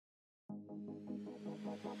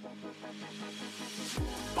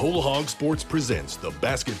Whole Hog Sports presents the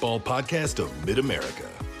basketball podcast of Mid-America,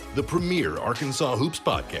 the premier Arkansas Hoops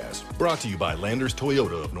podcast, brought to you by Landers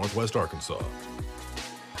Toyota of Northwest Arkansas.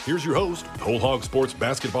 Here's your host, Whole Hog Sports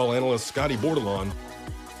basketball analyst Scotty Bordelon.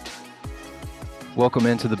 Welcome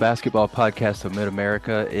into the basketball podcast of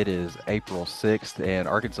Mid-America. It is April 6th, and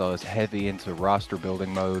Arkansas is heavy into roster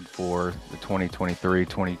building mode for the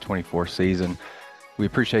 2023-2024 season. We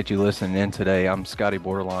appreciate you listening in today. I'm Scotty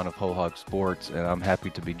Bordelon of Whole Hog Sports, and I'm happy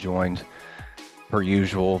to be joined, per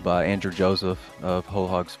usual, by Andrew Joseph of Whole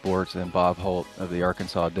Hog Sports and Bob Holt of the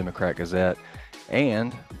Arkansas Democrat-Gazette.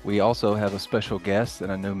 And we also have a special guest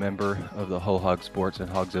and a new member of the Whole Hog Sports and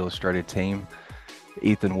Hogs Illustrated team,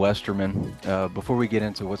 Ethan Westerman. Before we get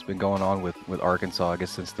into what's been going on with Arkansas, I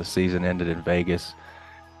guess since the season ended in Vegas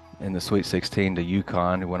in the Sweet 16 to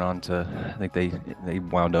UConn, it went on to, I think they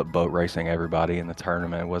wound up boat racing everybody in the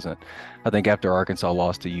tournament. It wasn't, I think after Arkansas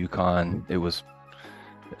lost to UConn, it was,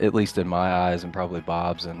 at least in my eyes and probably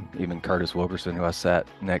Bob's and even Curtis Wilkerson, who I sat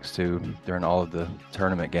next to during all of the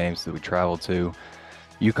tournament games that we traveled to,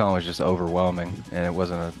 UConn was just overwhelming, and it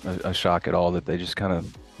wasn't a shock at all that they just kind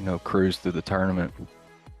of, cruised through the tournament.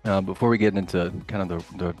 Before we get into kind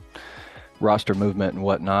of the roster movement and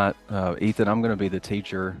whatnot, Ethan, I'm going to be the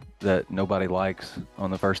teacher that nobody likes on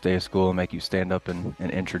the first day of school and make you stand up and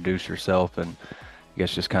introduce yourself, and I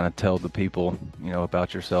guess just kind of tell the people,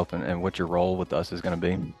 about yourself and what your role with us is going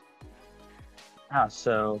to be.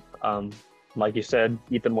 So like you said,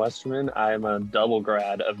 Ethan Westerman, I'm a double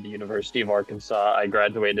grad of the University of Arkansas. I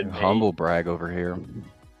graduated Humble brag over here.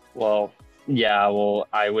 Well, yeah,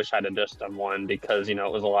 I wish I'd have just done one because, it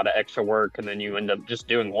was a lot of extra work and then you end up just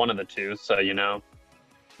doing one of the two. So,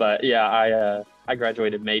 but yeah, I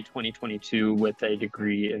graduated May 2022 with a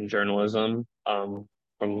degree in journalism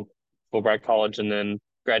from Fulbright College, and then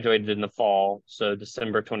graduated in the fall. So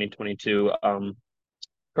December 2022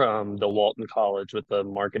 from the Walton College with a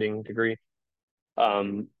marketing degree.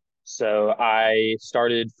 So I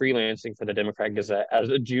started freelancing for the Democrat-Gazette as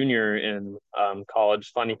a junior in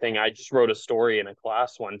college. Funny thing, I just wrote a story in a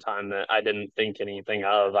class one time that I didn't think anything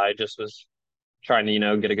of. I just was trying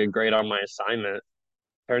to, get a good grade on my assignment.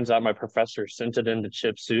 Turns out my professor sent it in to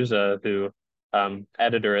Chip Souza, who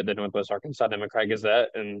editor at the Northwest Arkansas Democrat-Gazette,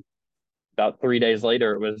 and about 3 days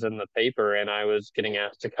later, it was in the paper, and I was getting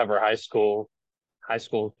asked to cover high school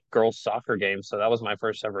girls soccer games. So that was my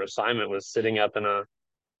first ever assignment, was sitting up in a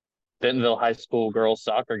Bentonville High School girls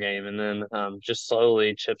soccer game. And then just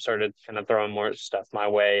slowly Chip started kind of throwing more stuff my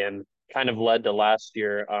way, and kind of led to last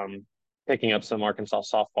year picking up some Arkansas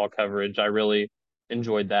softball coverage. I really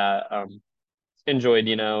enjoyed that.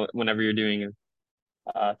 Whenever you're doing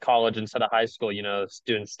college instead of high school,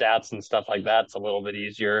 doing stats and stuff like that, it's a little bit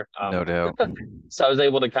easier. No doubt. So I was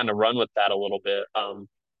able to kind of run with that a little bit,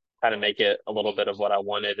 kind of make it a little bit of what I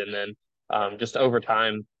wanted. And then just over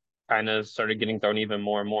time, kind of started getting thrown even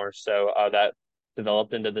more and more. So that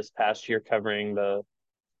developed into this past year covering the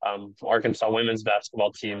Arkansas women's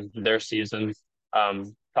basketball team, their season.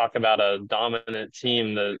 Talk about a dominant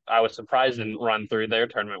team that I was surprised didn't run through their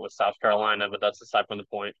tournament with South Carolina, but that's aside from the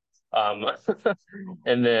point.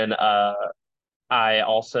 And then I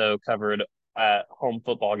also covered at home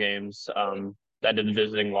football games. I did a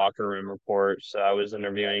visiting locker room report. So I was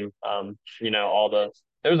interviewing,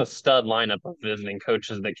 there was a stud lineup of visiting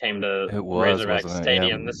coaches that came to Razorbacks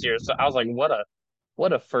Stadium this year. So I was like,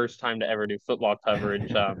 what a first time to ever do football coverage.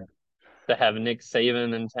 To have Nick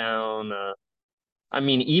Saban in town.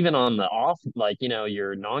 Even on the off,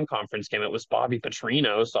 your non-conference game, it was Bobby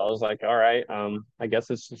Petrino. So I was like, all right, I guess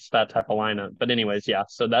it's just that type of lineup. But anyways, yeah,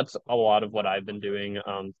 so that's a lot of what I've been doing.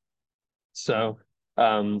 So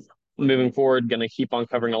moving forward, going to keep on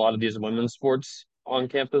covering a lot of these women's sports on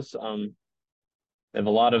campus. They have a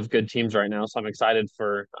lot of good teams right now, so I'm excited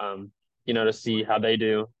for, to see how they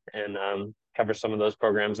do and cover some of those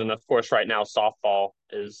programs. And of course, right now, softball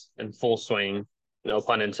is in full swing, no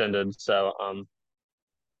pun intended.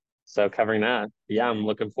 So covering that, yeah, I'm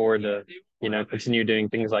looking forward to, continue doing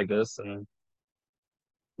things like this and,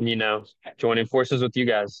 joining forces with you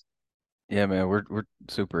guys. Yeah, man, we're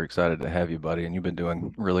super excited to have you, buddy. And you've been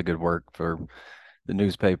doing really good work for the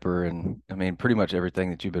newspaper. And pretty much everything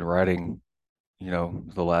that you've been writing,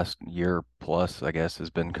 the last year plus, I guess, has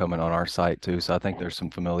been coming on our site too. So I think there's some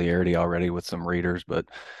familiarity already with some readers, but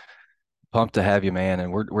pumped to have you, man.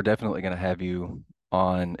 And we're definitely going to have you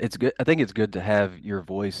on. It's good. I think it's good to have your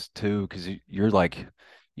voice too, because you're like,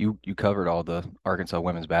 you covered all the Arkansas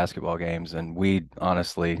women's basketball games, and we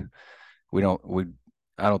honestly, I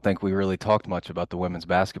don't think we really talked much about the women's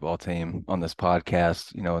basketball team on this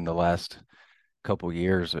podcast, in the last couple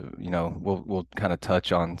years. We'll kind of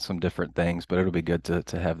touch on some different things, but it'll be good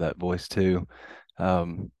to have that voice too.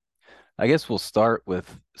 Um, I guess we'll start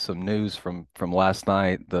with some news from last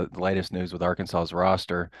night. The latest news with Arkansas's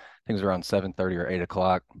roster. I think it was around 7:30 or 8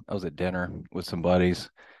 o'clock. I was at dinner with some buddies,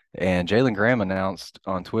 and Jalen Graham announced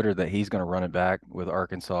on Twitter that he's going to run it back with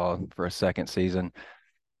Arkansas for a second season.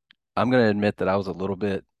 I'm going to admit that I was a little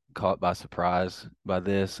bit caught by surprise by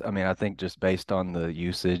this. I mean, I think just based on the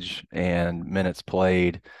usage and minutes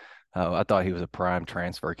played, I thought he was a prime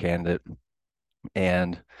transfer candidate.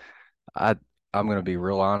 And I I'm going to be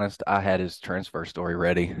real honest. I had his transfer story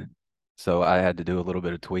ready, so I had to do a little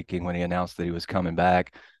bit of tweaking when he announced that he was coming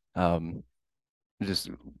back. Um, just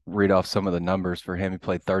read off some of the numbers for him. He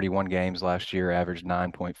played 31 games last year, averaged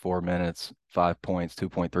 9.4 minutes, 5 points,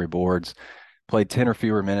 2.3 boards. Played 10 or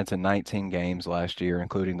fewer minutes in 19 games last year,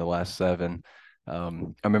 including the last 7. I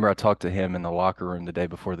remember I talked to him in the locker room the day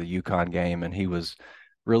before the UConn game, and he was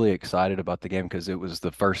really excited about the game because it was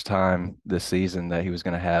the first time this season that he was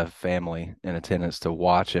going to have family in attendance to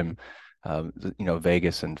watch him.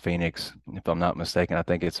 Vegas and Phoenix, if I'm not mistaken, I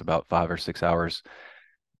think it's about 5 or 6 hours,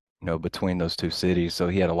 between those two cities. So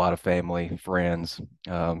he had a lot of family, friends,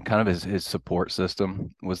 kind of his support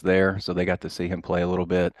system was there. So they got to see him play a little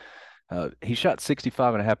bit. He shot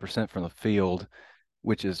 65.5% from the field,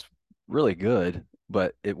 which is really good,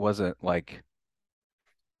 but it wasn't like,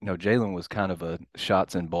 Jalen was kind of a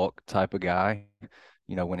shots in bulk type of guy.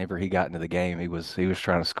 Whenever he got into the game, he was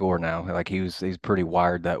trying to score now. Like he's pretty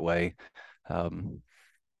wired that way. Um,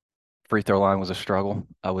 Free throw line was a struggle,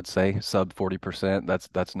 I would say, sub 40%.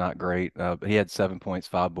 That's not great. But he had 7 points,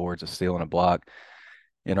 5 boards, a steal, and a block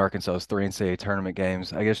in Arkansas's 3 NCAA tournament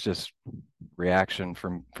games. I guess just reaction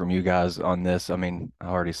from you guys on this. I mean, I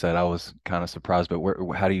already said I was kind of surprised, but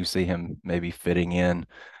how do you see him maybe fitting in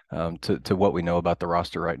to what we know about the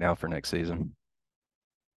roster right now for next season?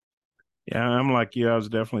 Yeah, I'm like you. I was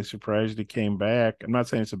definitely surprised he came back. I'm not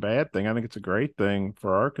saying it's a bad thing. I think it's a great thing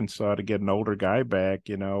for Arkansas to get an older guy back.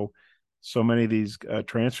 So many of these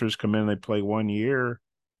transfers come in, they play 1 year,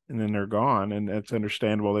 and then they're gone, and it's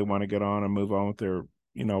understandable. They want to get on and move on with their,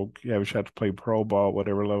 have a shot to play pro ball,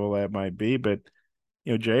 whatever level that might be. But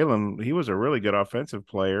Jalen, he was a really good offensive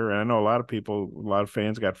player, and I know a lot of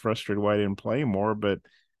fans got frustrated why he didn't play more. But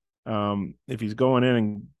if he's going in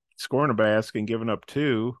and scoring a basket and giving up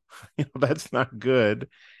two, that's not good.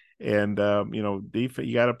 And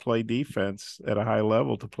you got to play defense at a high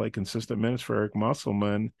level to play consistent minutes for Eric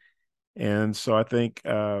Musselman. And so I think,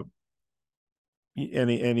 he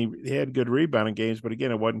had good rebounding games, but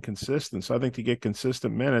again, it wasn't consistent. So I think to get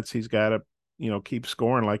consistent minutes, he's got to, keep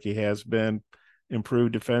scoring like he has been,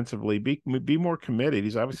 improve defensively, be more committed.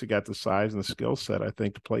 He's obviously got the size and the skill set, I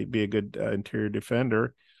think, to be a good interior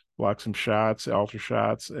defender, block some shots, alter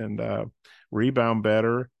shots, and rebound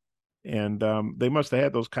better. And they must have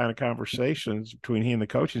had those kind of conversations between he and the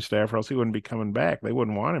coaching staff, or else he wouldn't be coming back. They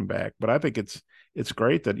wouldn't want him back. But I think it's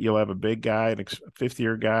great that you'll have a big guy, a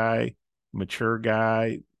fifth-year guy, mature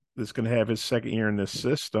guy that's going to have his second year in this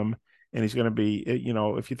system. And he's going to be,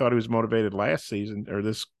 if you thought he was motivated last season or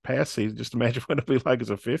this past season, just imagine what it'd be like as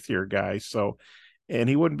a fifth-year guy. So, and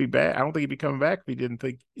he wouldn't be back. I don't think he'd be coming back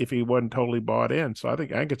if he wasn't totally bought in. So I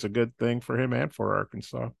think it's a good thing for him and for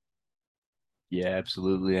Arkansas. Yeah,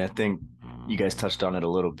 absolutely. I think you guys touched on it a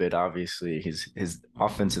little bit. Obviously, his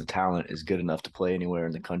offensive talent is good enough to play anywhere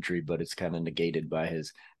in the country, but it's kind of negated by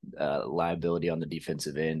his liability on the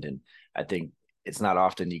defensive end. And I think it's not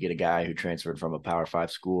often you get a guy who transferred from a Power Five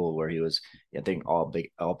school where he was, I think, all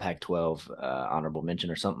Pac-12 honorable mention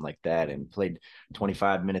or something like that, and played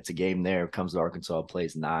 25 minutes a game there. Comes to Arkansas,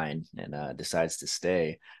 plays 9, and decides to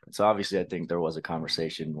stay. And so obviously, I think there was a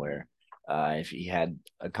conversation where if he had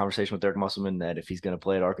a conversation with Eric Musselman that if he's going to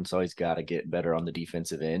play at Arkansas, he's got to get better on the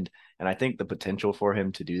defensive end. And I think the potential for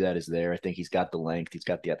him to do that is there. I think he's got the length, he's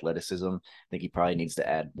got the athleticism. I think he probably needs to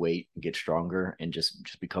add weight and get stronger and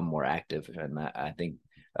just become more active. And I think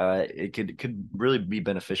it could really be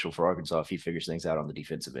beneficial for Arkansas if he figures things out on the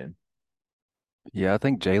defensive end. Yeah, I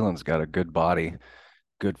think Jalen's got a good body,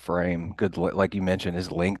 good frame, like you mentioned,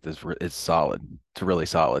 his length is solid to really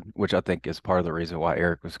solid, which I think is part of the reason why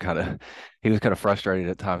Eric was he was kind of frustrated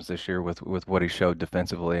at times this year with what he showed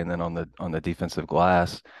defensively, and then on the defensive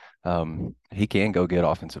glass, he can go get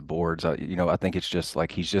offensive boards. I think it's just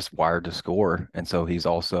like he's just wired to score, and so he's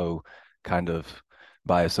also kind of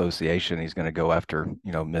by association he's going to go after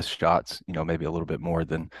missed shots, maybe a little bit more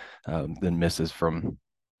than misses from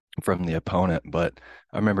the opponent. But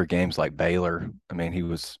I remember games like Baylor. I mean, he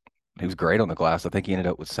was great on the glass. I think he ended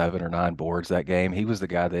up with 7 or 9 boards that game. He was the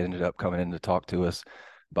guy that ended up coming in to talk to us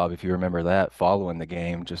Bob, if you remember that, following the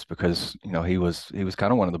game, just because, he was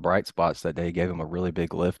kind of one of the bright spots that day. He gave him a really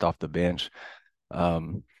big lift off the bench.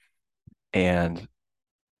 Um, and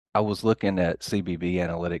I was looking at CBB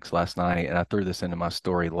analytics last night, and I threw this into my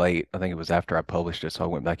story late. I think it was after I published it, so I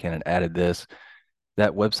went back in and added this.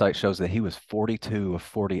 That website shows that he was 42 of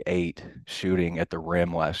 48 shooting at the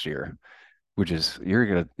rim last year, which is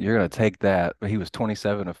you're gonna take that. But he was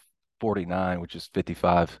 27 of 49, which is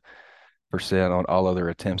 55% on all other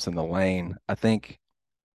attempts in the lane. I think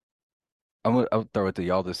I'll throw it to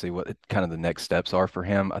y'all to see what kind of the next steps are for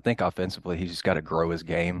him. I think offensively, he's just got to grow his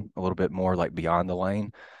game a little bit more, like beyond the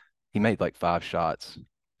lane. He made like 5 shots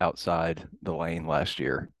outside the lane last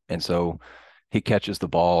year, and so he catches the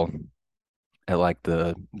ball at like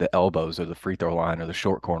the elbows or the free throw line or the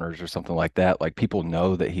short corners or something like that. Like people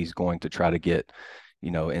know that he's going to try to get,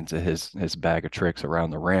 into his bag of tricks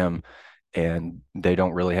around the rim, and they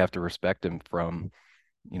don't really have to respect him from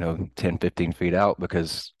 10, 15 feet out,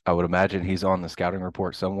 because I would imagine he's on the scouting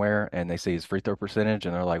report somewhere and they see his free throw percentage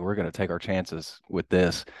and they're like, we're going to take our chances with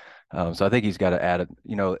this. So I think he's got to add,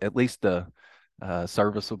 at least the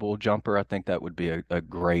serviceable jumper. I think that would be a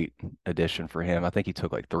great addition for him. I think he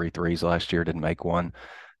took like 3 threes last year, didn't make one.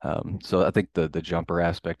 So I think the jumper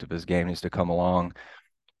aspect of his game needs to come along.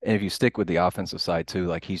 And if you stick with the offensive side too,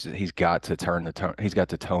 like he's got to he's got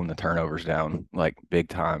to tone the turnovers down like big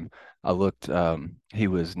time. I looked, he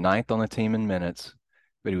was ninth on the team in minutes,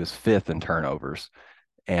 but he was fifth in turnovers.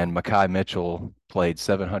 And Mekhi Mitchell played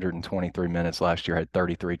 723 minutes last year, had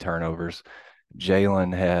 33 turnovers.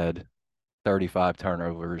 Jalen had 35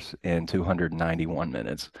 turnovers in 291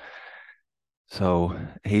 minutes. So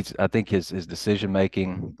I think his decision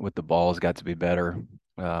making with the ball has got to be better.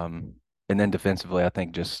 And then defensively, I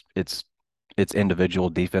think just it's individual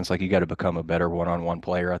defense. Like you got to become a better one-on-one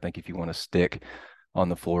player, I think, if you want to stick on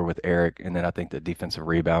the floor with Eric. And then I think the defensive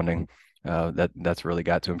rebounding, that's really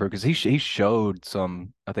got to improve, because he showed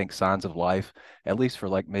some, I think, signs of life, at least for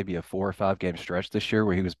like maybe a 4 or 5 game stretch this year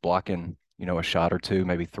where he was blocking, a shot or two,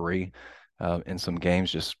 maybe three, in some games.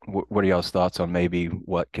 Just what are y'all's thoughts on maybe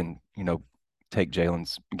what can, take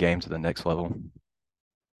Jalen's game to the next level?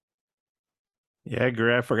 Yeah, I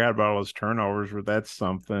agree. I forgot about all his turnovers, but that's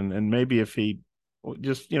something. And maybe if he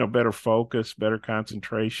just, better focus, better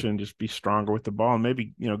concentration, just be stronger with the ball, and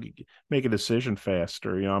maybe, make a decision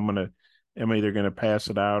faster. I'm either going to pass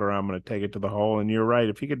it out or I'm going to take it to the hole. And you're right.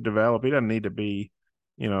 If he could develop, he doesn't need to be,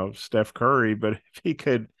 Steph Curry, but if he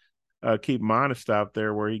could keep him honest out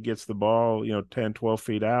there where he gets the ball, 10, 12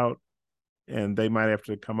 feet out, and they might have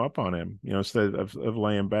to come up on him, instead of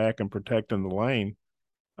laying back and protecting the lane.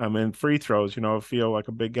 In free throws, I feel like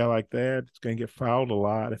a big guy like that is going to get fouled a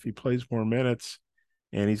lot if he plays more minutes,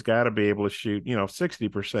 and he's got to be able to shoot,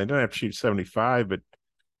 60%. Don't have to shoot 75, but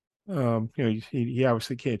he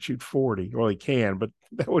obviously can't shoot 40. Well, he can, but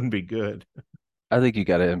that wouldn't be good. I think you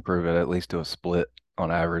got to improve it at least to a split on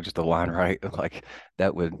average, the line right. Like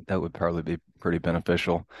that would probably be pretty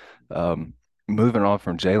beneficial. Moving on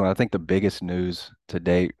from Jalen, I think the biggest news to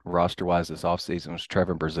date, roster wise, this offseason was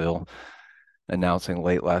Trevor Brazile announcing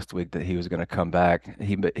late last week that he was going to come back.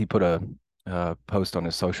 He put a post on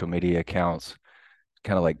his social media accounts,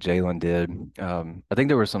 kind of like Jalen did. I think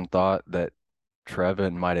there was some thought that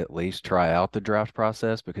Trevin might at least try out the draft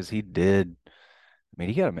process, because he did. I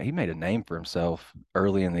mean, he made a name for himself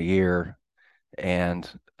early in the year, and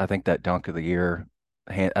I think that dunk of the year,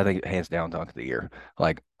 I think hands down dunk of the year.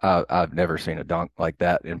 Like I've never seen a dunk like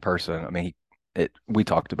that in person. I mean, we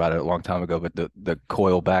talked about it a long time ago, but the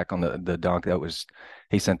coil back on the dunk,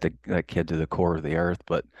 he sent that kid to the core of the earth.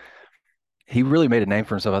 But he really made a name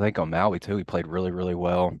for himself, I think, on Maui too. He played really, really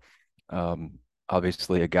well. Um,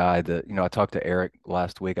 Obviously a guy that, I talked to Eric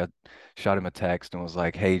last week. I shot him a text and was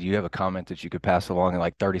like, hey, do you have a comment that you could pass along? And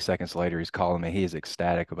like 30 seconds later, he's calling me. He is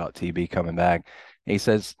ecstatic about TB coming back. He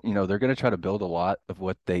says, they're going to try to build a lot of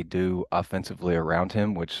what they do offensively around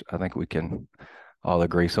him, which I think we can all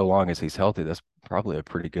agree, so long as he's healthy, that's probably a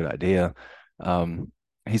pretty good idea.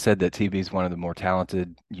 He said that TB is one of the more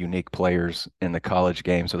talented, unique players in the college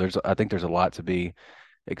game. So I think there's a lot to be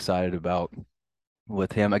excited about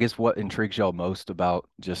with him. I guess what intrigues y'all most about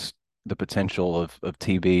just the potential of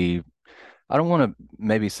TB? I don't want to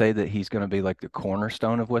maybe say that he's going to be like the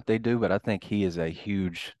cornerstone of what they do, but I think he is a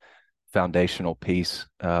huge foundational piece,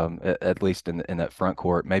 at least in that front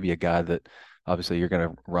court. Maybe a guy that obviously you're going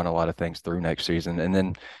to run a lot of things through next season. And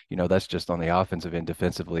then, that's just on the offensive end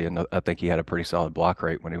defensively. And I think he had a pretty solid block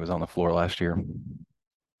rate when he was on the floor last year.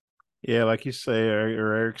 Yeah, like you say,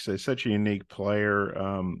 or Eric says, such a unique player.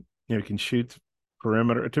 Can shoot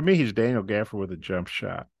perimeter. To me, he's Daniel Gafford with a jump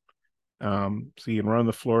shot. So he can run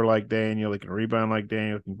the floor like Daniel. He can rebound like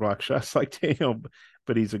Daniel. He can block shots like Daniel.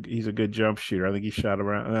 But he's a good jump shooter. I think he shot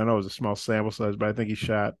around, and I know it was a small sample size, but I think he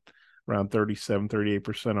shot around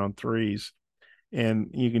 38% on threes. And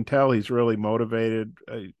you can tell he's really motivated.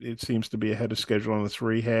 It seems to be ahead of schedule on this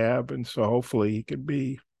rehab. And so hopefully he could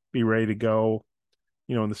be ready to go,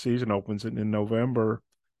 when the season opens in November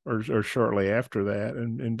or shortly after that,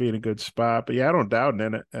 and be in a good spot. But yeah, I don't doubt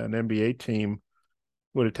an NBA team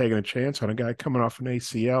would have taken a chance on a guy coming off an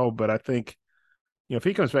ACL. But I think, if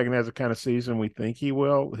he comes back and has the kind of season we think he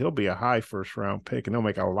will, he'll be a high first round pick and he'll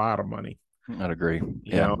make a lot of money. I'd agree.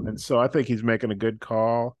 You know, and so I think he's making a good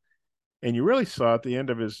call. And you really saw at the end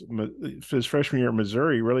of his freshman year at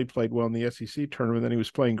Missouri, he really played well in the SEC tournament. Then he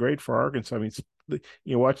was playing great for Arkansas. I mean,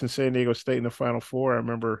 watching San Diego State in the Final Four, I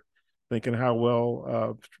remember thinking how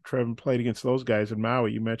well Trevin played against those guys in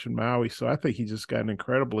Maui. You mentioned Maui. So I think he just got an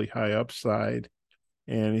incredibly high upside.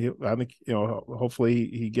 And I think, hopefully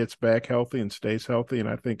he gets back healthy and stays healthy. And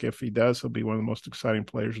I think if he does, he'll be one of the most exciting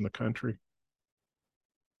players in the country.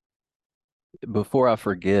 Before I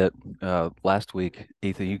forget, last week,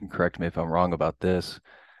 Ethan, you can correct me if I'm wrong about this.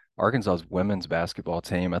 Arkansas's women's basketball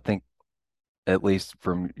team, I think, at least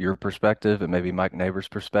from your perspective and maybe Mike Neighbors'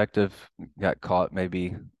 perspective, got caught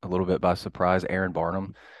maybe a little bit by surprise. Aaron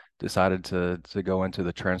Barnum decided to go into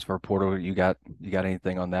the transfer portal. You got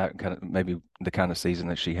anything on that? Kind of maybe the kind of season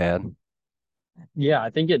that she had? Yeah, I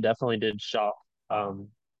think it definitely did shock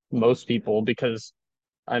most people because,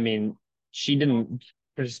 I mean, she didn't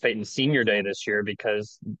participate in senior day this year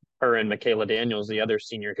because her and Michaela Daniels, the other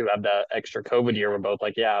senior who had that extra COVID year, were both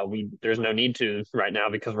like, yeah, there's no need to right now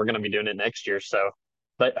because we're going to be doing it next year. So,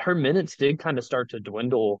 but her minutes did kind of start to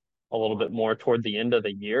dwindle a little bit more toward the end of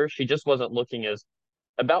the year. She just wasn't looking as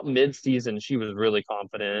about mid-season. She was really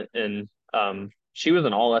confident, and she was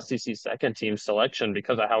an all SEC second team selection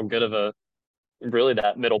because of how good of a really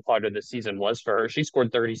that middle part of the season was for her. She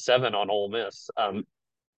scored 37 on Ole Miss.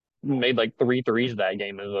 Made like 3 threes that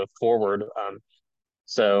game as a forward.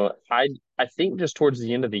 So I think just towards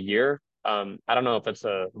the end of the year, I don't know if it's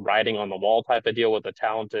a writing on the wall type of deal with a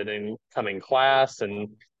talented incoming class, and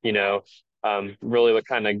really what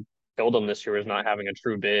kind of killed them this year was not having a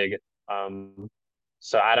true big.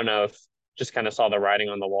 So I don't know if just kind of saw the writing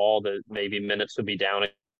on the wall that maybe minutes would be down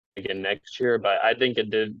again next year, but I think it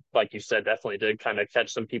did, like you said, definitely did kind of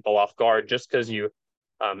catch some people off guard just because you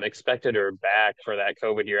expected her back for that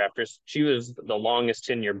COVID year after she was the longest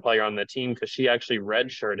tenured player on the team because she actually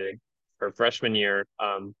redshirted her freshman year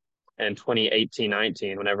in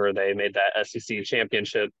 2018-19 whenever they made that SEC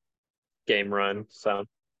championship game run. So,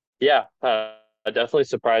 yeah, definitely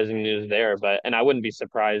surprising news there. And I wouldn't be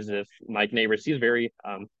surprised if Mike Neighbors, he's very,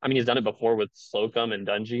 he's done it before with Slocum and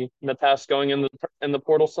Dungy in the past going in the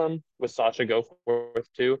portal some with Sasha Goforth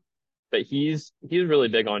too. But he's really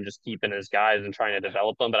big on just keeping his guys and trying to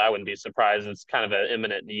develop them. But I wouldn't be surprised. It's kind of an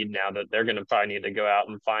imminent need now that they're going to probably need to go out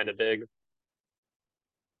and find a big.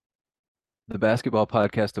 The Basketball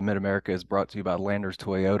Podcast of Mid-America is brought to you by Landers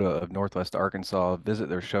Toyota of Northwest Arkansas. Visit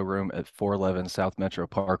their showroom at 411 South Metro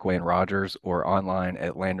Parkway in Rogers or online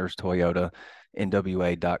at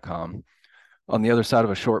landerstoyotanwa.com. On the other side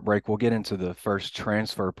of a short break, we'll get into the first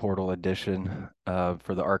transfer portal edition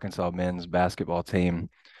for the Arkansas men's basketball team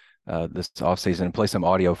this offseason and play some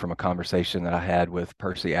audio from a conversation that I had with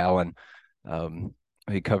Percy Allen.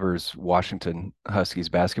 He covers Washington Huskies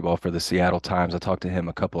basketball for the Seattle Times. I talked to him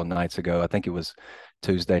a couple of nights ago. I think it was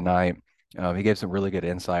Tuesday night. He gave some really good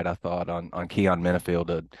insight, I thought, on Keon Minifield,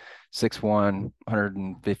 a 6'1",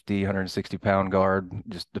 150, 160-pound guard,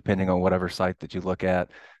 just depending on whatever site that you look at,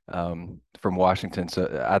 from Washington.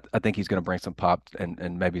 So I think he's going to bring some pop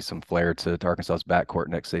and maybe some flair to Arkansas's backcourt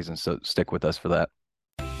next season. So stick with us for that.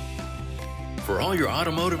 For all your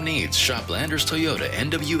automotive needs, shop Landers Toyota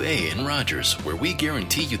NWA in Rogers, where we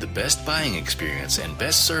guarantee you the best buying experience and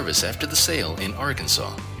best service after the sale in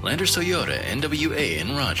Arkansas. Landers Toyota NWA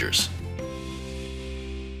in Rogers.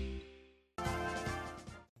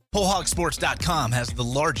 WholeHogSports.com has the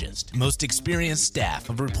largest, most experienced staff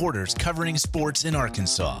of reporters covering sports in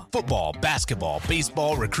Arkansas. Football, basketball,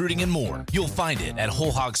 baseball, recruiting, and more. You'll find it at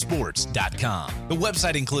WholeHogSports.com. The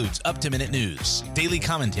website includes up-to-minute news, daily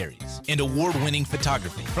commentaries, and award-winning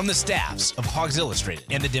photography from the staffs of Hogs Illustrated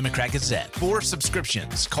and the Democrat Gazette. For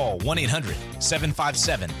subscriptions, call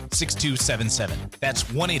 1-800-757-6277. That's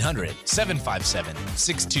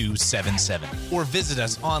 1-800-757-6277. Or visit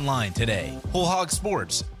us online today.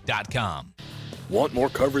 WholeHogSports.com. Want more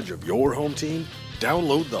coverage of your home team?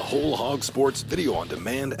 Download the Whole Hog Sports Video on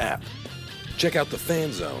Demand app. Check out the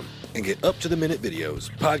Fan Zone and get up-to-the-minute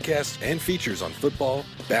videos, podcasts, and features on football,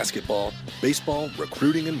 basketball, baseball,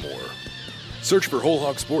 recruiting, and more. Search for Whole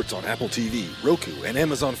Hog Sports on Apple TV, Roku, and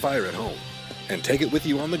Amazon Fire at home. And take it with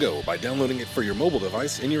you on the go by downloading it for your mobile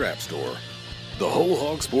device in your app store. The Whole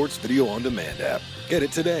Hog Sports Video On Demand app. Get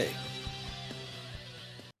it today.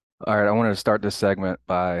 All right, I wanted to start this segment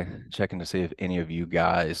by checking to see if any of you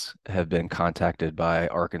guys have been contacted by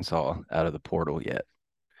Arkansas out of the portal yet.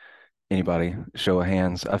 Anybody? Show of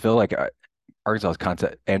hands. I feel like Arkansas's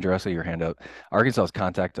contact. Andrew, I see your hand up. Arkansas's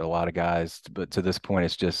contacted a lot of guys, but to this point,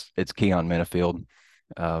 it's Keon Minifield,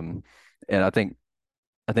 and I think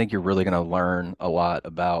you're really going to learn a lot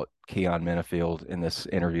about Keon Minifield in this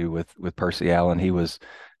interview with Percy Allen. He was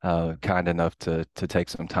kind enough to take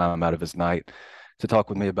some time out of his night to talk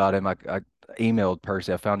with me about him. I emailed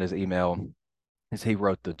Percy. I found his email as he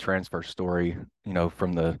wrote the transfer story,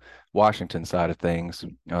 from the Washington side of things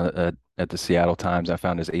at the Seattle Times. I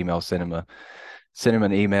found his email, sent him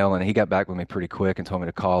an email, and he got back with me pretty quick and told me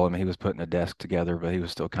to call him. He was putting a desk together, but he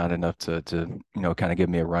was still kind enough to kind of give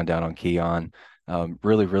me a rundown on Keon.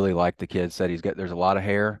 Really, really liked the kid. Said there's a lot of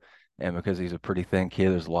hair, and because he's a pretty thin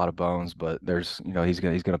kid, there's a lot of bones, but there's, he's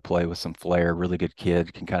gonna play with some flair. Really good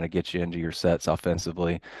kid, can kind of get you into your sets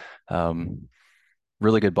offensively.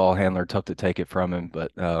 Really good ball handler, tough to take it from him,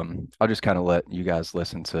 but I'll just kind of let you guys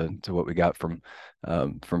listen to what we got from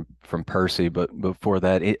Percy. But before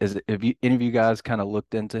that, have any of you guys kind of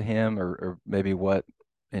looked into him, or maybe what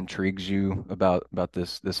intrigues you about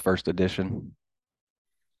this first edition?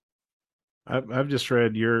 I've just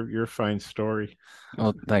read your fine story.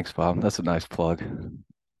 Oh, thanks, Bob. That's a nice plug.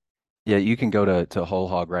 Yeah, you can go to Whole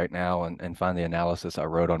Hog right now and find the analysis I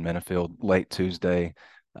wrote on Minifield late Tuesday.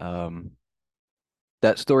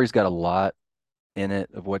 That story's got a lot in it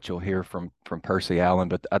of what you'll hear from Percy Allen,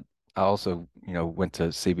 but I also, went to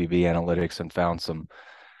CBB Analytics and found some,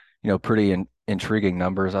 pretty intriguing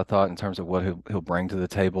numbers, I thought, in terms of what he'll bring to the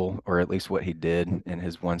table, or at least what he did in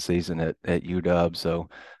his one season at UW. So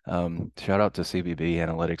shout out to CBB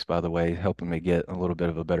Analytics, by the way, helping me get a little bit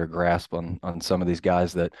of a better grasp on some of these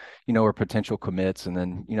guys that, are potential commits. And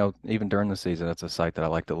then, even during the season, it's a site that I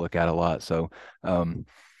like to look at a lot. So,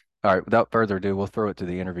 all right, without further ado, we'll throw it to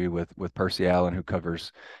the interview with Percy Allen, who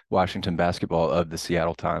covers Washington basketball of the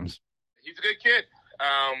Seattle Times. He's a good kid,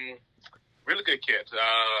 really good kid.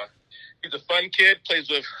 He's a fun kid,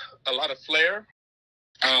 plays with a lot of flair.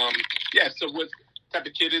 So what type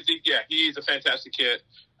of kid is he? Yeah, he's a fantastic kid.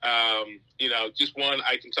 Just one,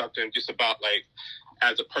 I can talk to him just about, like,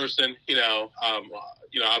 as a person,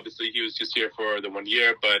 obviously he was just here for the 1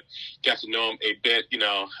 year, but got to know him a bit,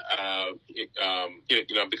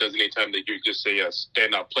 because anytime that you're just a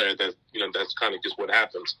standout player, that's kind of just what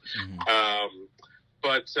happens. Mm-hmm.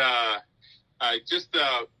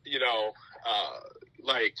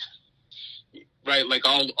 Like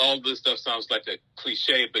all this stuff sounds like a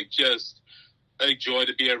cliche, but just a joy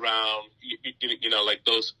to be around, like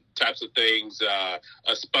those types of things, a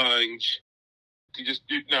sponge. He just,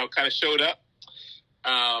 kind of showed up.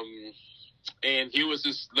 And he was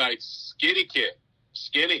this, like, skinny kid.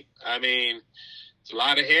 Skinny. I mean, it's a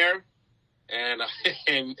lot of hair and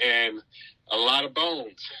a lot of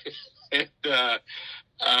bones. But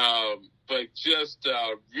just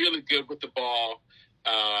really good with the ball.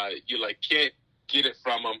 You, like, can't get it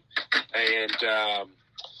from him. And,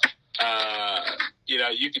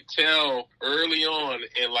 you could tell early on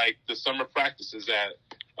in, like, the summer practices that,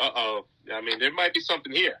 I mean, there might be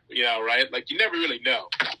something here, right? Like, you never really know.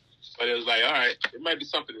 But it was like, all right, there might be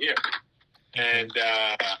something here. And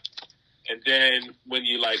then when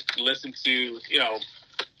you, like, listen to,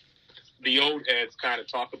 the old heads kind of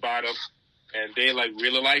talk about him, and they, like,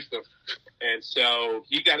 really liked him. And so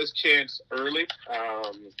he got his chance early,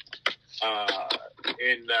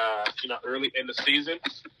 early in the season.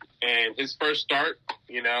 And his first start,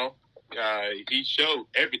 he showed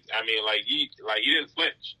everything. I mean, he didn't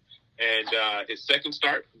flinch. And his second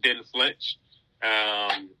start didn't flinch.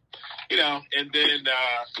 And then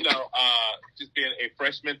just being a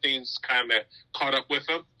freshman, things kind of caught up with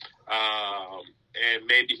him. And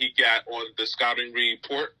maybe he got on the scouting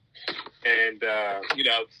report and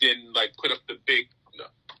didn't, like, put up the big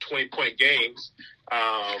 20-point games.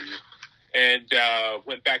 And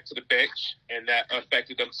went back to the bench, and that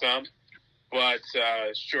affected him some. But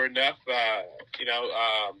sure enough,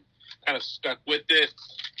 kind of stuck with it.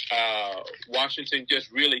 Washington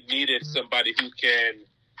just really needed somebody who can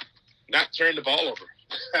not turn the ball over.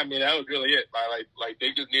 I mean, that was really it. Like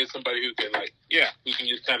they just needed somebody who can, who can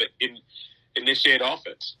just kind of initiate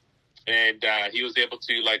offense. And he was able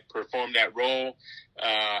to, like, perform that role.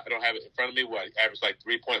 I don't have it in front of me. He averaged, like,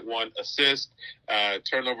 3.1 assists.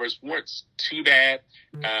 Turnovers weren't too bad.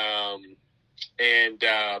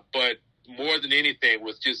 But more than anything,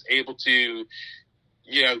 was just able to,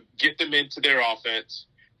 get them into their offense.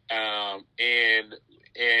 And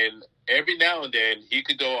every now and then he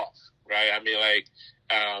could go off, right? I mean,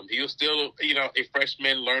 he was still, a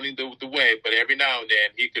freshman learning the way, but every now and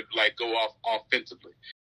then he could go off offensively.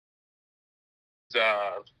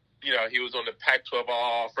 He was on the Pac-12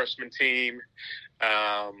 all freshman team.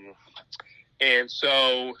 And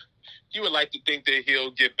so you would like to think that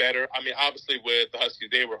he'll get better. I mean, obviously with the Huskies,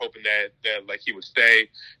 they were hoping that he would stay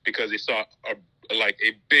because they saw a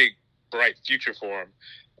big, bright future for him.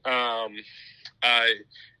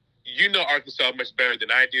 Arkansas much better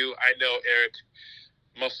than I do. I know Eric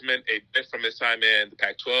Musselman a bit from his time in the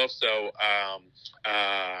Pac-12. So,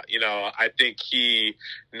 I think he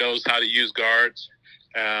knows how to use guards.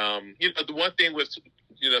 The one thing with,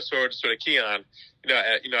 sort of Keon,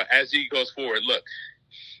 as he goes forward, look,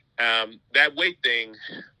 that weight thing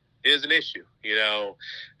is an issue.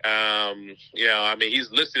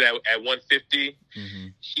 He's listed at 150. Mm-hmm.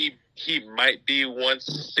 He might be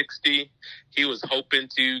 160. He was hoping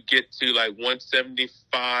to get to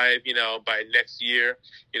 175, by next year.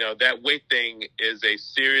 That weight thing is a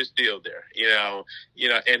serious deal there,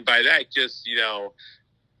 and by that, just,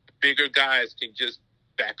 bigger guys can just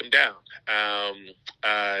back him down.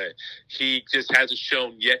 He just hasn't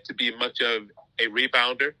shown yet to be much of a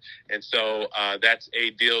rebounder. And so that's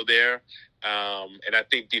a deal there. And I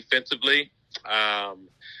think defensively,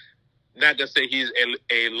 not to say he's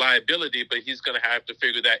a liability, but he's going to have to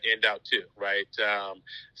figure that end out too, right?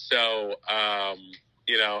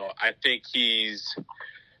 I think he's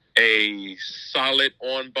a solid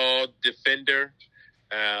on-ball defender,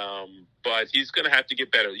 but he's going to have to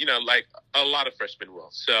get better, like a lot of freshmen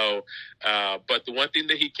will. So, but the one thing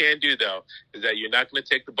that he can do, though, is that you're not going to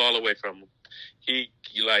take the ball away from him. He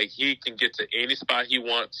can get to any spot he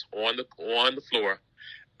wants on the floor.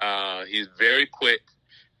 He's very quick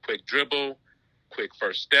dribble, quick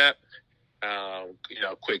first step,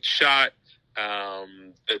 quick shot.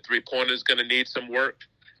 The three-pointer is going to need some work,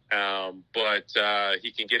 but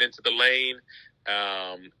he can get into the lane.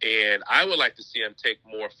 And I would like to see him take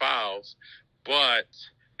more fouls, but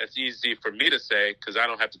that's easy for me to say because I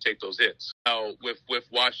don't have to take those hits. With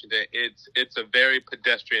Washington, it's a very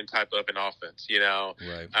pedestrian type of an offense,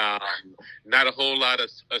 Right. Not a whole lot of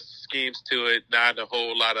schemes to it, not a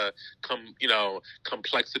whole lot of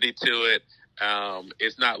complexity to it.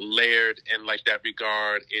 It's not layered in that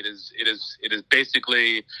regard. It is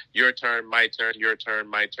basically your turn, my turn, your turn,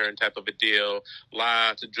 my turn type of a deal.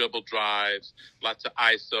 Lots of dribble drives, lots of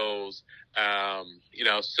ISOs.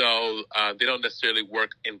 So they don't necessarily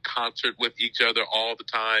work in concert with each other all the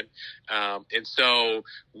time. And so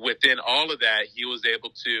within all of that, he was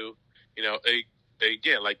able to,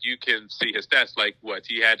 again, you can see his stats,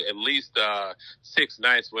 he had at least 6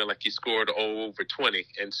 nights when he scored over 20.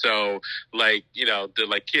 And so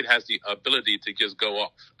the kid has the ability to just go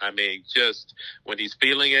off. I mean, just when he's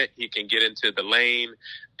feeling it, he can get into the lane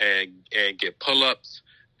and get pull-ups.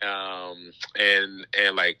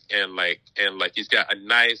 He's got a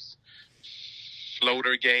nice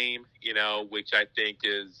floater game, which I think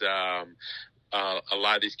is a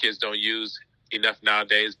lot of these kids don't use enough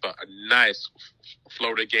nowadays, but a nice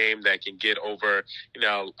floater game that can get over,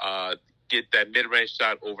 get that mid-range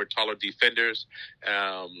shot over taller defenders.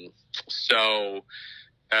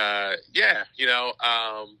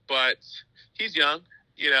 But he's young.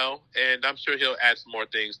 And I'm sure he'll add some more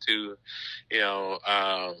things to,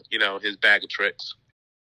 his bag of tricks.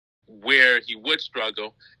 Where he would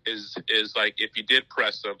struggle is if you did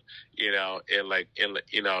press him, in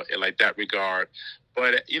that regard.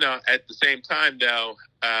 But at the same time, though,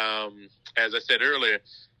 as I said earlier,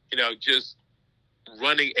 just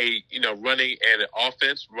running an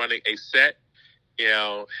offense, running a set,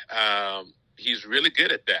 he's really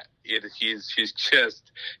good at that. He's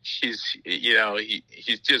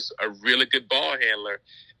just a really good ball handler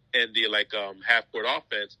in the half court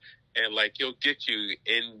offense, and he'll get you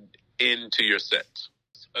into your sets.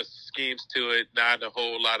 Schemes to it, not a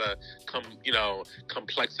whole lot of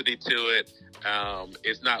complexity to it.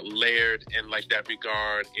 It's not layered in that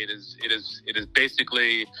regard. It is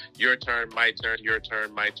basically your turn, my turn, your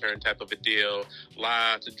turn, my turn type of a deal.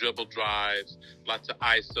 Lots of dribble drives, lots of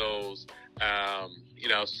ISOs.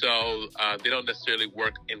 So they don't necessarily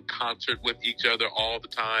work in concert with each other all the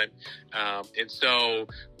time. And so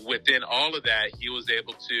within all of that, he was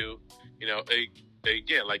able to,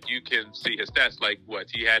 again, you can see his stats,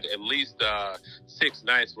 he had at least 6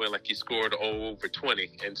 nights when he scored over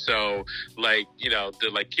 20. And so the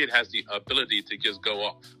kid has the ability to just go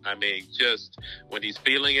off. I mean, just when he's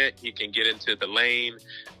feeling it, he can get into the lane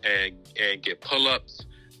and get pull-ups.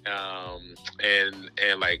 and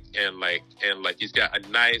he's got a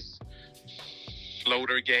nice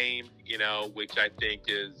floater game, which I think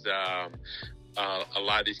is a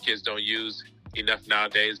lot of these kids don't use enough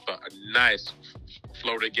nowadays, but a nice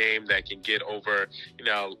floater game that can get over,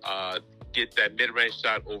 get that mid-range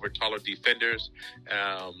shot over taller defenders.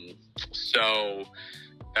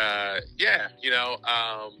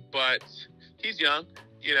 But he's young,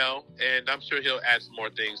 and I'm sure he'll add some more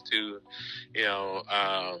things to,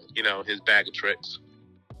 his bag of tricks.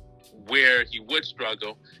 Where he would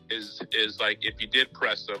struggle is like if you did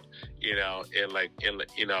press him, in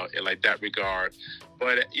that regard.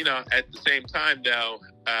 But at the same time, though,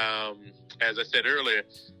 as I said earlier,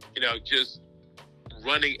 just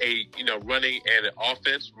running an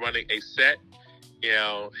offense, running a set,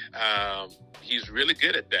 he's really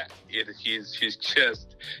good at that. He's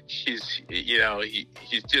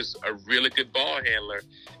just a really good ball handler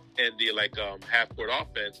in the half court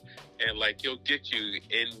offense, and he'll get you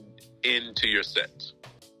into your sets.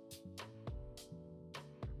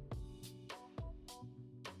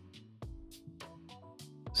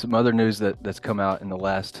 Some other news that's come out in the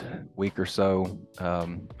last week or so.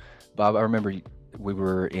 Bob, I remember we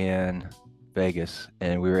were in Vegas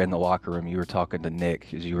and we were in the locker room. You were talking to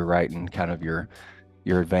Nick as you were writing kind of your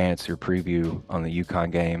advance, your preview on the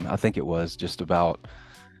UConn game. I think it was just about,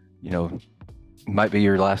 might be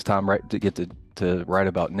your last time to get to write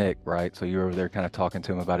about Nick, right? So you were over there kind of talking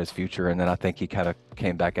to him about his future, and then I think he kind of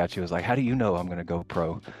came back at you, was like, how do you know I'm going to go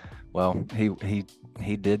pro? Well,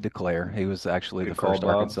 he did declare. He was actually the first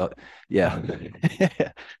Arkansas. Yeah.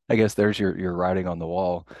 I guess there's your writing on the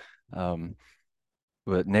wall.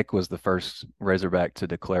 But Nick was the first Razorback to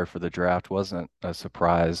declare for the draft. Wasn't a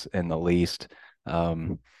surprise in the least.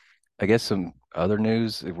 I guess some other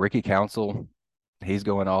news, Ricky Council, he's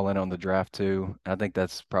going all in on the draft too. I think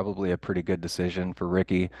that's probably a pretty good decision for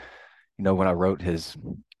Ricky. When I wrote his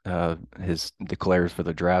declares for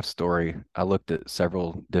the draft story, I looked at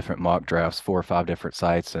several different mock drafts, 4 or 5 different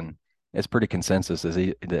sites, and it's pretty consensus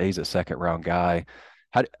that he's a second round guy.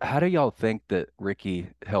 How do y'all think that Ricky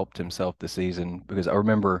helped himself this season? Because I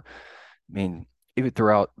remember, even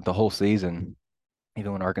throughout the whole season,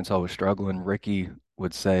 even when Arkansas was struggling, Ricky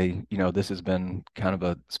would say, this has been kind of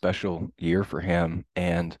a special year for him,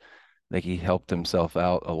 and like he helped himself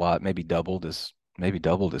out a lot, maybe doubled his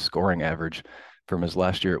scoring average from his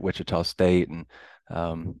last year at Wichita State. And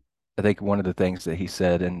I think one of the things that he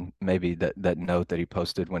said, and maybe that note that he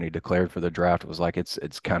posted when he declared for the draft, was like, it's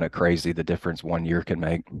kind of crazy the difference 1 year can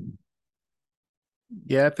make.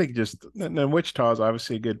 Yeah, I think and Wichita is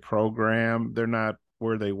obviously a good program. They're not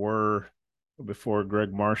where they were before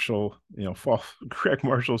Greg Marshall's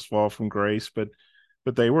fall from grace, but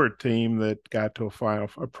they were a team that got to a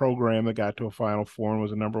program that got to a Final Four and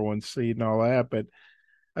was a number 1 seed and all that. But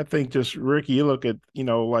I think just Ricky, you look at,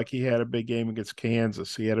 like he had a big game against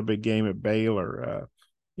Kansas. He had a big game at Baylor.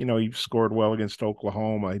 He scored well against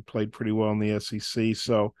Oklahoma. He played pretty well in the SEC.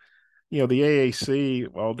 So, the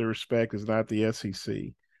AAC, all due respect, is not the SEC.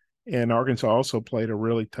 And Arkansas also played a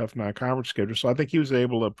really tough non-conference schedule. So I think he was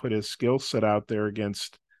able to put his skill set out there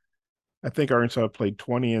against, I think Arkansas played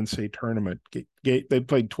 20 NCAA tournament. They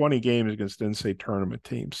played 20 games against NCAA tournament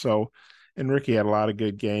teams. So, and Ricky had a lot of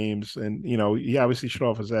good games. And, he obviously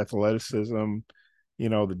showed off his athleticism,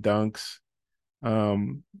 the dunks,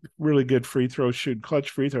 really good free throws,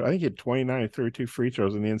 clutch free throw. I think he had 29 or 32 free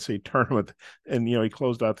throws in the NCAA tournament. And, he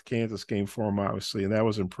closed out the Kansas game for him, obviously, and that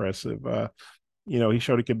was impressive. He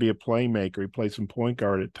showed he could be a playmaker. He played some point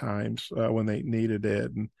guard at times when they needed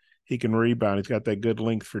it. And he can rebound. He's got that good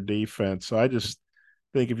length for defense. So I just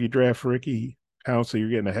think if you draft Ricky Council, you're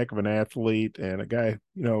getting a heck of an athlete and a guy,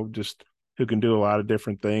 just who can do a lot of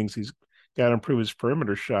different things. He's got to improve his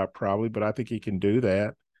perimeter shot probably, but I think he can do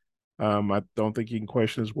that. I don't think you can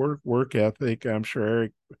question his work ethic. I'm sure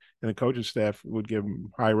Eric and the coaching staff would give him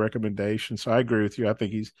high recommendations. So I agree with you. I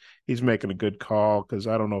think he's making a good call, because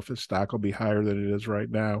I don't know if his stock will be higher than it is right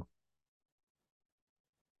now.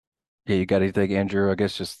 Yeah, you got anything, Andrew? I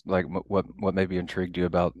guess just like what maybe intrigued you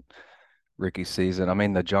about Ricky's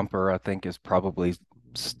season? The jumper, I think, is probably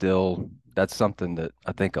still, that's something that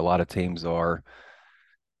I think a lot of teams are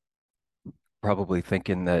probably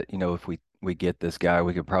thinking that, if we get this guy,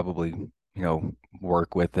 we could probably,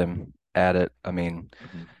 work with him at it.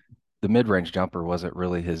 The mid-range jumper wasn't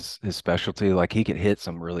really his specialty. Like, he could hit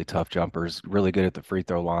some really tough jumpers, really good at the free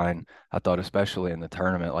throw line. I thought, especially in the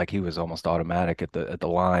tournament, like he was almost automatic at the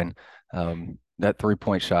line. that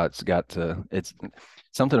 3-point shot's got to, it's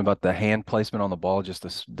something about the hand placement on the ball, just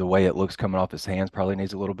the way it looks coming off his hands probably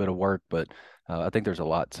needs a little bit of work, but I think there's a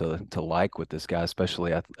lot to like with this guy,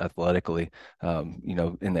 especially athletically,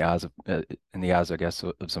 in the eyes, I guess,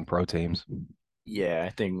 of some pro teams. Yeah, I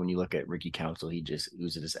think when you look at Ricky Council, he just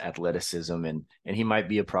oozes athleticism, and he might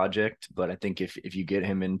be a project, but I think if you get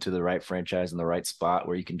him into the right franchise and the right spot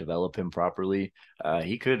where you can develop him properly,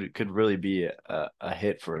 he could really be a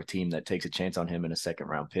hit for a team that takes a chance on him in a second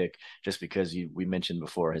round pick, just because we mentioned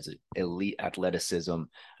before his elite athleticism,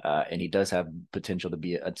 and he does have potential to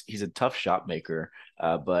be he's a tough shot maker,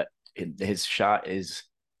 but his shot is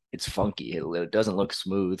it's funky. It doesn't look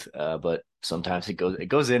smooth, but sometimes it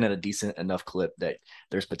goes in at a decent enough clip that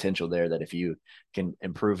there's potential there that if you can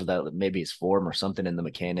improve that, maybe his form or something in the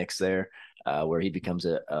mechanics there, where he becomes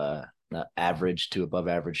a average to above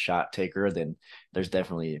average shot taker, then there's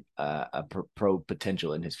definitely a pro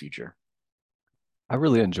potential in his future. I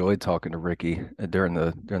really enjoyed talking to Ricky during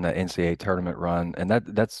that NCAA tournament run, and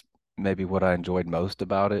that's maybe what I enjoyed most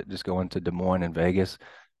about it. Just going to Des Moines and Vegas,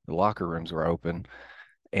 the locker rooms were open,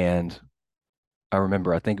 and I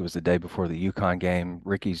remember, I think it was the day before the UConn game.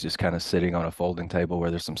 Ricky's just kind of sitting on a folding table where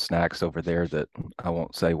there's some snacks over there that I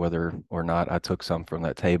won't say whether or not I took some from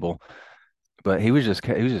that table. But he was just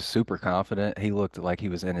super confident. He looked like he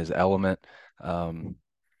was in his element. Um,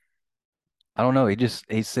 I don't know.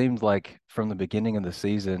 He seemed like from the beginning of the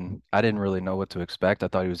season, I didn't really know what to expect. I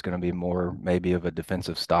thought he was going to be more maybe of a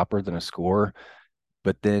defensive stopper than a scorer.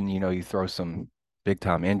 But then, you throw some big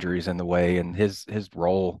time injuries in the way, and his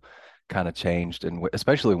role kind of changed. And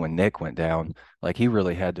especially when Nick went down, like he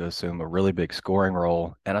really had to assume a really big scoring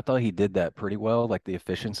role. And I thought he did that pretty well. Like the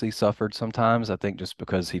efficiency suffered sometimes, I think just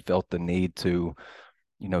because he felt the need to,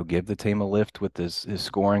 give the team a lift with his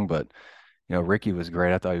scoring. But Ricky was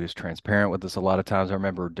great. I thought he was transparent with us a lot of times. I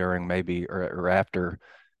remember during maybe or after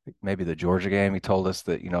maybe the Georgia game, he told us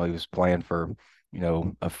that, he was playing for,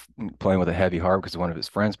 playing with a heavy heart because one of his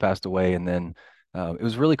friends passed away. And then it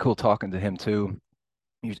was really cool talking to him too.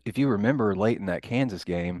 If you remember late in that Kansas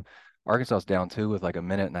game, Arkansas's down 2 with like a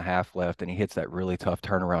minute and a half left, and he hits that really tough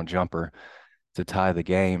turnaround jumper to tie the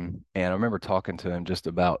game. And I remember talking to him just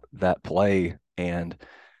about that play, and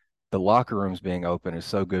the locker rooms being open is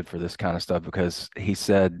so good for this kind of stuff because he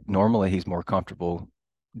said normally he's more comfortable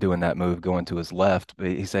doing that move going to his left, but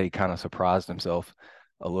he said he kind of surprised himself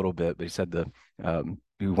a little bit. But he said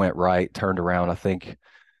he went right, turned around. I think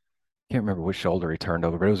can't remember which shoulder he turned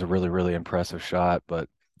over, but it was a really really impressive shot. But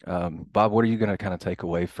Bob, what are you going to kind of take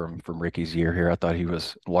away from Ricky's year here? I thought he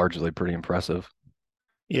was largely pretty impressive.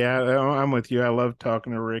 Yeah, I'm with you. I love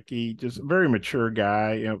talking to Ricky. Just a very mature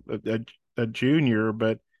guy, a junior,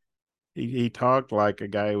 but he talked like a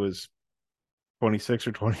guy who was 26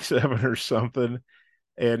 or 27 or something.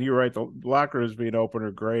 And you're right, the locker rooms being open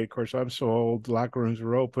are great. Of course, I'm so old, locker rooms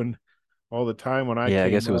were open all the time when I Yeah, I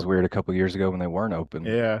came guess it was up. weird a couple years ago when they weren't open.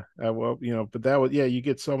 Yeah, well, but that was, yeah, you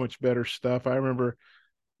get so much better stuff. I remember,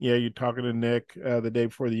 yeah, you're talking to Nick the day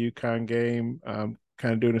before the UConn game,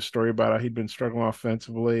 kind of doing a story about how he'd been struggling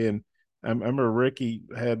offensively. And I remember Ricky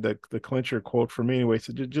had the clincher quote for me anyway. He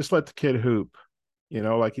said, just let the kid hoop.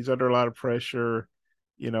 Like he's under a lot of pressure,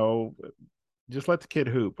 you know, just let the kid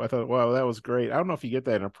hoop. I thought, wow, that was great. I don't know if you get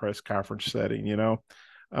that in a press conference setting.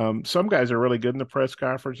 Some guys are really good in the press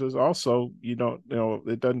conferences. Also,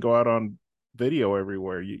 it doesn't go out on video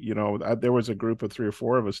everywhere. There was a group of 3 or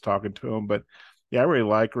 4 of us talking to him, but yeah, I really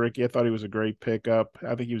like Ricky. I thought he was a great pickup.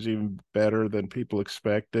 I think he was even better than people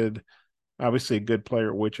expected. Obviously, a good player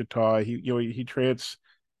at Wichita. He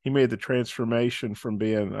made the transformation from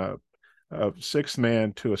being a sixth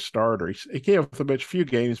man to a starter. He came off the bench a few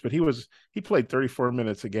games, but he played 34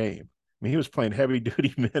 minutes a game. I mean, he was playing heavy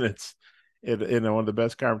duty minutes in one of the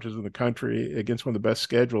best conferences in the country against one of the best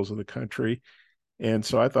schedules in the country. And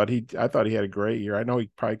so I thought he had a great year. I know he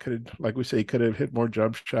probably could have, like we say, he could have hit more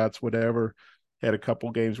jump shots, whatever. Had a couple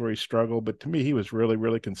games where he struggled, but to me, he was really,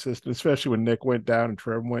 really consistent, especially when Nick went down and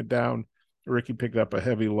Trevor went down. Ricky picked up a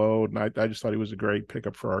heavy load, and I just thought he was a great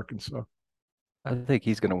pickup for Arkansas. I think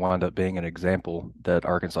he's going to wind up being an example that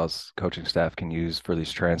Arkansas's coaching staff can use for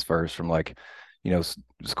these transfers from like,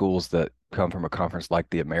 schools that come from a conference like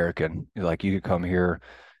the American. Like you could come here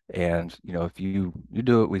and, if you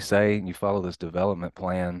do what we say and you follow this development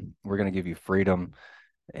plan, we're going to give you freedom.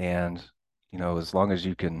 And, as long as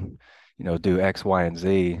you can, do X, Y, and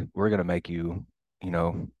Z, we're going to make you, you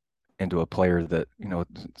know, into a player that,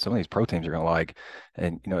 some of these pro teams are going to like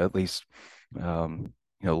and, at least,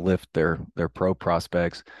 lift their pro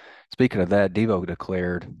prospects. Speaking of that, Devo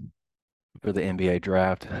declared for the NBA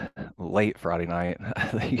draft late Friday night.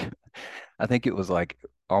 I think it was like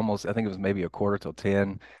almost, I think it was maybe a quarter till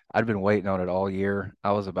 10. I'd been waiting on it all year.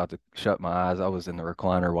 I was about to shut my eyes. I was in the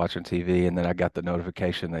recliner watching TV, and then I got the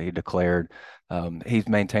notification that he declared. He's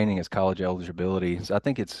maintaining his college eligibility. So I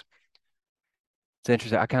think it's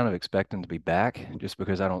interesting. I kind of expect him to be back just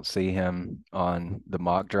because I don't see him on the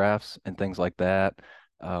mock drafts and things like that.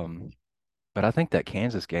 But I think that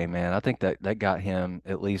Kansas game, man, I think that got him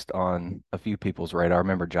at least on a few people's radar. I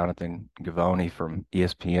remember Jonathan Givony from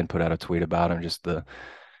ESPN put out a tweet about him, just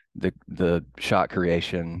the shot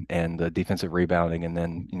creation and the defensive rebounding, and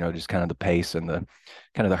then just kind of the pace and the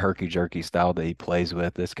kind of the herky jerky style that he plays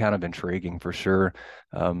with. It's kind of intriguing for sure.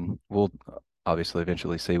 We'll obviously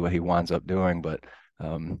eventually see what he winds up doing, but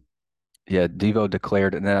yeah, Devo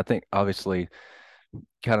declared, and then I think obviously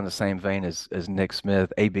kind of the same vein as Nick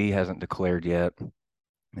Smith. AB hasn't declared yet.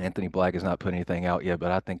 Anthony Black has not put anything out yet,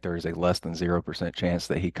 but I think there is a less than 0% chance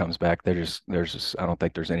that he comes back. There's just I don't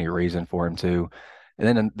think there's any reason for him to. And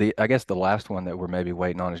then I guess the last one that we're maybe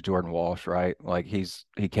waiting on is Jordan Walsh, right? Like he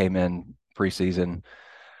came in preseason.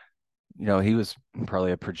 He was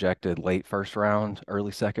probably a projected late first round,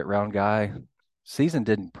 early second round guy. Season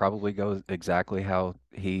didn't probably go exactly how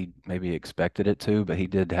he maybe expected it to, but he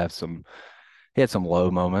had some low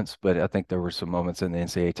moments, but I think there were some moments in the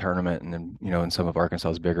NCAA tournament and then, in some of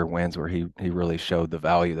Arkansas's bigger wins where he really showed the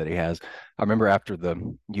value that he has. I remember after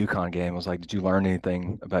the UConn game, I was like, did you learn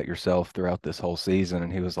anything about yourself throughout this whole season?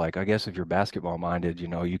 And he was like, I guess if you're basketball minded,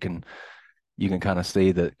 you can kind of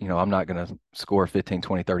see that, I'm not going to score 15,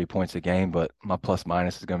 20, 30 points a game, but my plus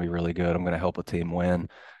minus is going to be really good. I'm going to help a team win.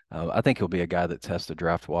 I think he'll be a guy that tests the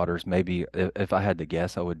draft waters. Maybe if I had to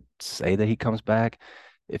guess, I would say that he comes back.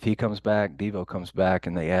 If he comes back, Devo comes back,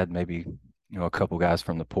 and they add maybe a couple guys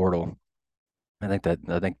from the portal, I think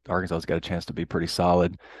Arkansas's got a chance to be pretty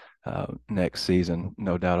solid next season,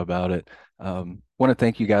 no doubt about it. Want to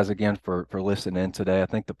thank you guys again for listening in today. I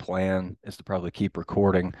think the plan is to probably keep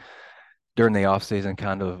recording during the offseason,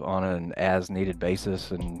 kind of on an as needed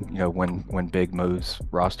basis, and when big moves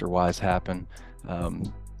roster wise happen.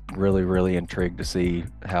 Really, really intrigued to see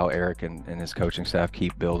how Eric and his coaching staff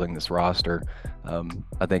keep building this roster.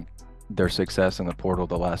 I think their success in the portal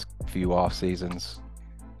the last few off seasons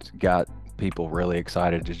got people really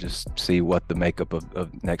excited to just see what the makeup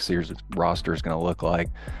of next year's roster is going to look like.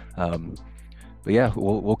 But yeah,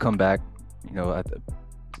 we'll come back.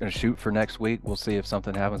 Going to shoot for next week. We'll see if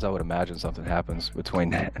something happens. I would imagine something happens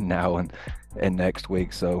between now and next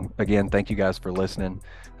week. So again, thank you guys for listening.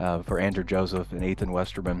 For Andrew Joseph and Ethan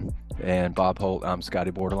Westerman and Bob Holt, I'm Scotty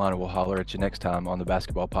Borderline, and we'll holler at you next time on the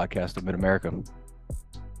Basketball Podcast of Mid-America.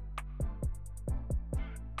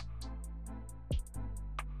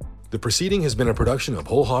 The proceeding has been a production of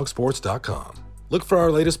WholeHogSports.com. Look for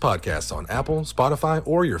our latest podcasts on Apple, Spotify,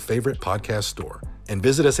 or your favorite podcast store. And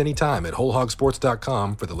visit us anytime at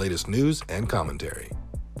WholeHogSports.com for the latest news and commentary.